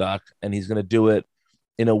Kahndaq, and he's going to do it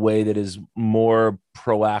in a way that is more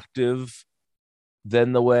proactive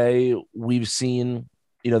than the way we've seen,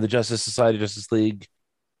 the Justice Society, Justice League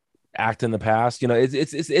act in the past.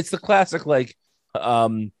 It's the classic like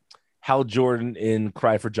Hal Jordan in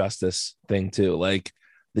Cry for Justice thing too. Like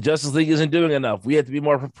the Justice League isn't doing enough. We have to be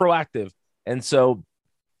more proactive. And so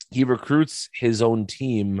he recruits his own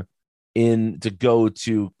team in to go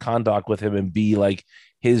to Kahndaq with him and be like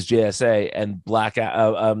his JSA, and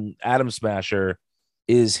Atom Smasher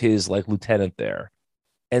is his like lieutenant there.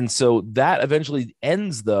 And so that eventually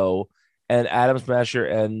ends though, and Atom Smasher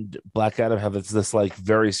and Black Adam have this like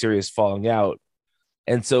very serious falling out.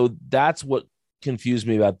 And so that's what confused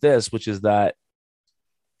me about this, which is that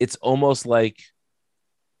it's almost like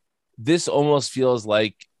this almost feels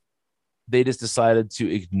like they just decided to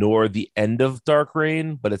ignore the end of Dark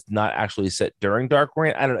Reign, but it's not actually set during Dark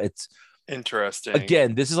Reign. I don't know. It's interesting.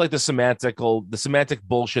 Again, this is like the semantic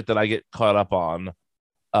bullshit that I get caught up on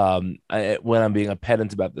when I'm being a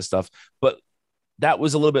pedant about this stuff. But that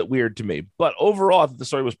was a little bit weird to me. But overall, I thought the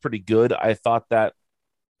story was pretty good. I thought that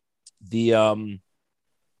the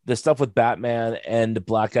stuff with Batman and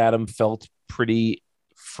Black Adam felt pretty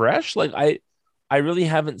fresh. Like I really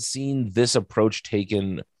haven't seen this approach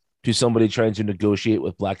taken to somebody trying to negotiate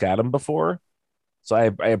with Black Adam before. So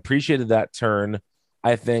I appreciated that turn.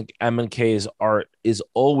 I think M&K's art is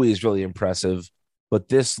always really impressive, but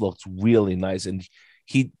this looks really nice. And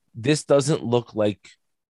this doesn't look like,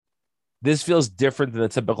 this feels different than the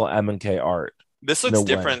typical M&K art. This looks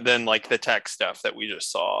different than like the tech stuff that we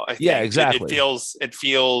just saw. I think. Yeah, exactly. It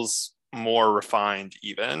feels more refined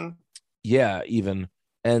even. Yeah, even.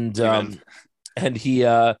 And he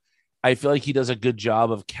I feel like he does a good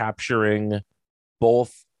job of capturing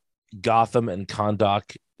both Gotham and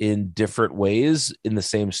Kahndaq in different ways in the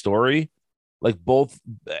same story. Like both,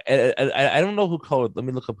 and I don't know who colored. Let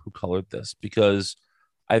me look up who colored this, because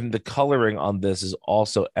I think the coloring on this is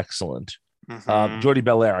also excellent. Mhm. Jordi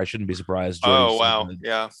Belair, I shouldn't be surprised. Oh Jordy's so wow, good.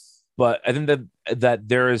 yeah. But I think that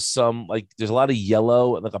there is some like there's a lot of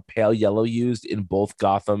yellow, like a pale yellow used in both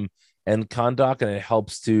Gotham and Kahndaq, and it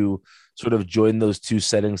helps to sort of join those two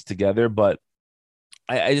settings together. But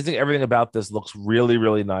I just think everything about this looks really,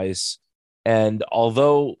 really nice. And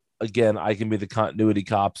although again, I can be the continuity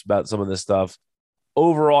cops about some of this stuff,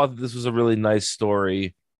 overall, this was a really nice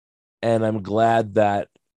story. And I'm glad that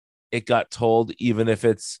it got told, even if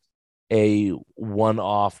it's a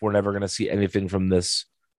one-off. We're never going to see anything from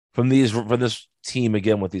from this team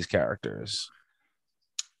again with these characters.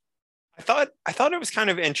 I thought it was kind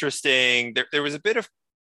of interesting. There was a bit of,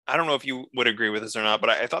 I don't know if you would agree with this or not, but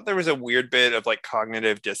I thought there was a weird bit of like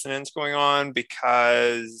cognitive dissonance going on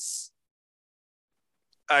because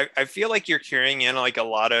I feel like you're carrying in like a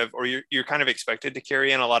lot of, or you're kind of expected to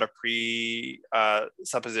carry in a lot of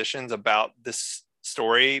suppositions about this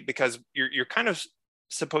story because you're kind of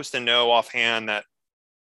supposed to know offhand that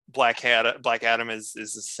Black Adam is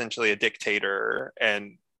essentially a dictator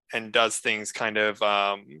and does things kind of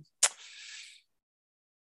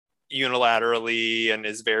unilaterally and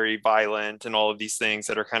is very violent and all of these things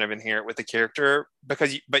that are kind of inherent with the character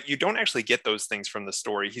but you don't actually get those things from the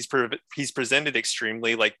story. He's presented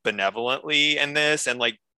extremely like benevolently in this, and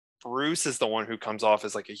like Bruce is the one who comes off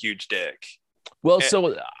as like a huge dick. Well,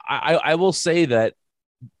 so I will say that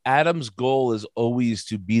Adam's goal is always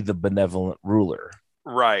to be the benevolent ruler,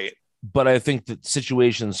 Right. but I think that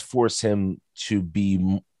situations force him to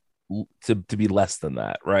be less than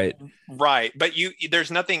that, right? Right. But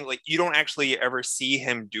there's nothing like you don't actually ever see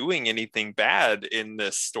him doing anything bad in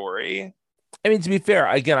this story. I mean, to be fair,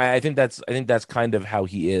 again, I think that's kind of how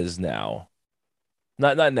he is now.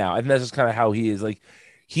 Not now. I think that's just kind of how he is. Like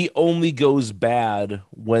he only goes bad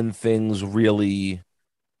when things really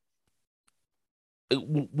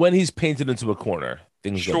when he's painted into a corner,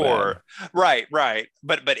 things go bad. Sure. Right.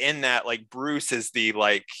 But in that, like Bruce is the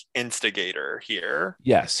like instigator here.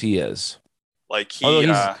 Yes, he is. Like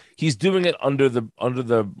Although he he's doing it under the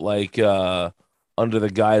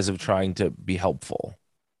guise of trying to be helpful,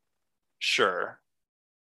 sure.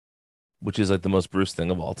 which is like the most Bruce thing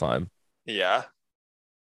of all time. Yeah.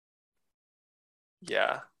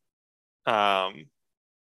 Yeah. Um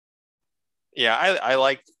yeah, I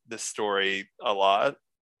liked this story a lot.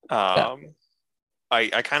 Yeah, Um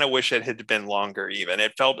I kind of wish it had been longer even.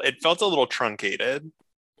 It felt a little truncated.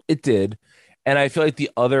 it did. And I feel like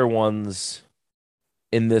the other ones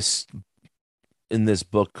in this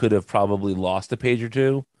book could have probably lost a page or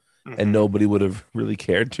two and Mhm. nobody would have really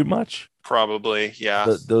cared too much. Probably, yeah.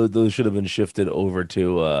 Those should have been shifted over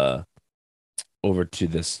to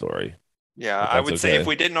this story, Yeah, if I that's would say if okay.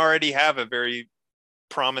 we didn't already have a very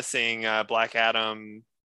promising Black Adam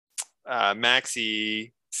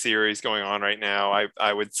Maxi series going on right now,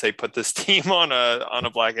 I would say put this team on a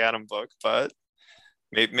Black Adam book, but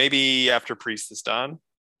maybe after Priest is done,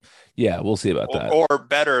 Yeah, we'll see about that. or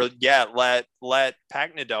better yet, let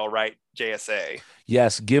Pagnadel write JSA.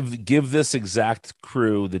 Yes, give this exact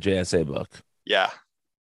crew the JSA book. Yeah,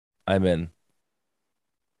 I'm in.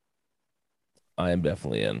 I am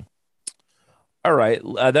definitely in. All right,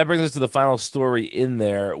 that brings us to the final story in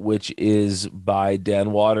there, which is by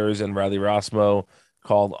Dan Waters and Riley Rossmo,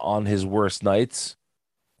 called "On His Worst Nights."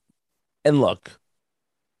 And look,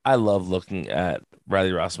 I love looking at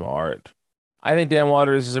Riley Rossmo art. I think Dan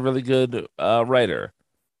Waters is a really good writer,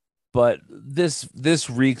 but this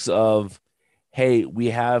reeks of, hey, we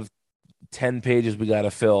have 10 pages we got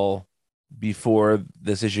to fill before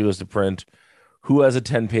this issue goes to print. Who has a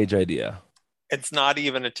 10-page idea? it's not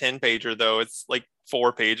even a 10 pager though. It's like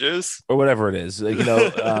 4 pages. Or whatever it is. Like,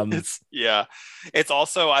 It's yeah. It's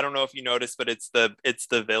also, I don't know if you noticed, but it's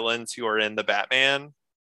the villains who are in the Batman.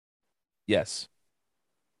 yes.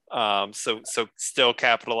 So still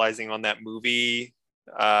capitalizing on that movie,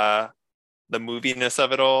 uh, the moviness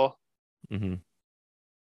of it all. Hmm.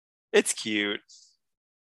 It's cute.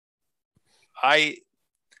 I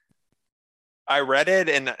I read it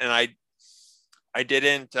and I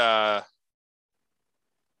didn't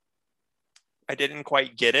I didn't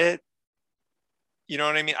quite get it. You know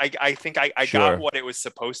what I mean? I think I got Sure. what it was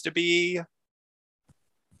supposed to be,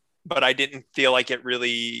 but I didn't feel like it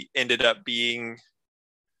really ended up being.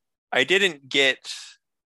 I didn't get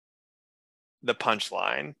the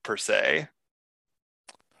punchline per se.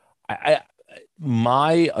 I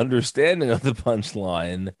my understanding of the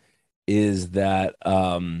punchline is that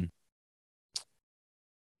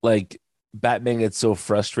like Batman gets so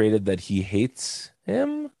frustrated that he hates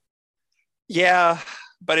him. Yeah,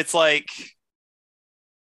 but it's like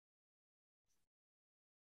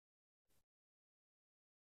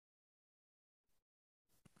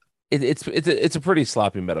it's a pretty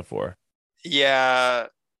sloppy metaphor. Yeah.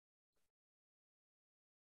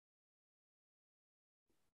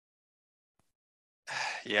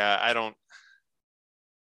 Yeah, I don't.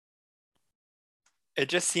 It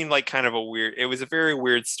just seemed like kind of a weird. It was a very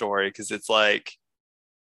weird story because it's like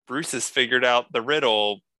Bruce has figured out the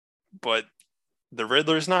riddle, but the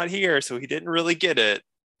Riddler's not here, so he didn't really get it,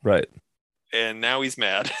 Right. and now he's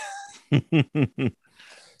mad.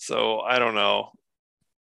 So I don't know.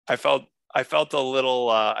 I felt I felt a little.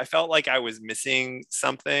 I felt like I was missing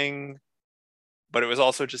something, but it was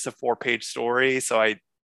also just a 4-page story, so I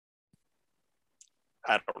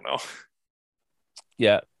don't know.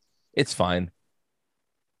 Yeah, it's fine.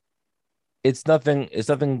 It's nothing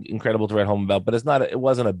incredible to write home about, but it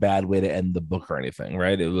wasn't a bad way to end the book or anything,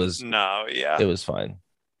 right? No, It yeah, was fine.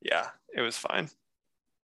 yeah, it was fine.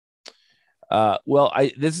 Well,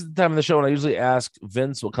 I this is the time of the show when I usually ask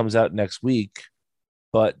Vince what comes out next week.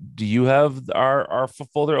 But do you have our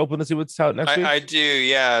folder open to see what's out next week? I do,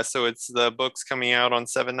 yeah. So it's the books coming out on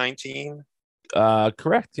 7/19.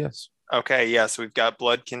 Correct. Yes. Okay, yeah. So we've got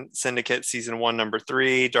Syndicate season 1, number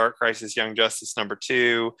 3, Dark Crisis, Young Justice number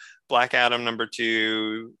 2, Black Adam number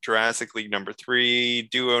 2, Jurassic League number 3,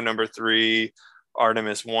 Duo number 3,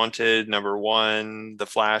 Artemis Wanted number 1, The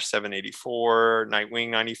Flash 784, Nightwing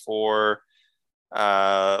 94,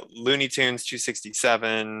 Looney Tunes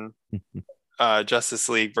 267, Justice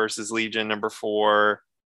League versus Legion number 4,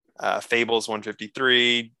 Fables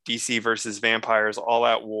 153, DC versus Vampires All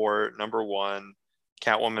Out War number 1,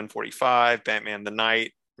 Catwoman 45, Batman the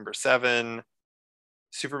Knight number 7,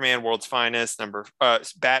 Superman World's Finest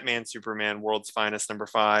Batman Superman World's Finest number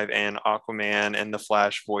 5, and Aquaman and the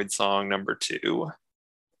Flash Void Song number 2.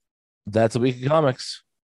 That's a week of comics,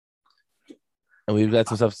 and we've got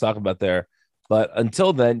some stuff to talk about there. But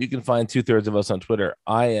until then, you can find 2/3 of us on Twitter.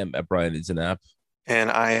 I am at Brian Needs an App, and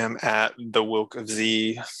I am at the Wilk of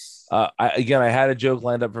Z. I had a joke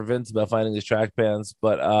lined up for Vince about finding his track pants,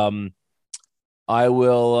 but I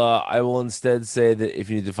will instead say that if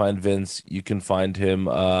you need to find Vince, you can find him.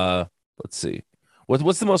 Let's see.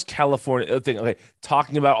 What's the most California thing? Okay,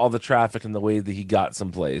 talking about all the traffic and the way that he got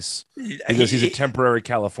someplace because he's a temporary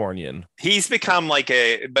Californian. He's become like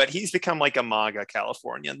a MAGA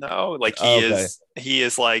Californian though. Like he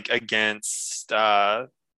is like against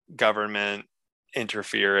government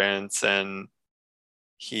interference, and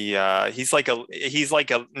he's a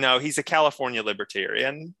California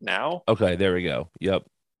libertarian now. Okay, there we go. Yep.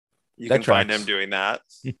 You can find him doing that.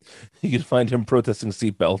 You can find him protesting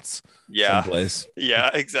seatbelts. Yeah. Someplace. Yeah,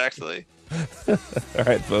 exactly. All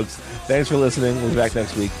right, folks. Thanks for listening. We'll be back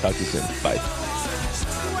next week. Talk to you soon. Bye.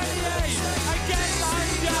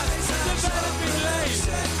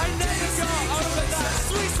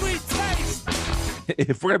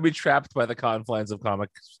 If we're going to be trapped by the confines of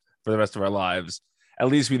comics for the rest of our lives, at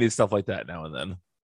least we need stuff like that now and then.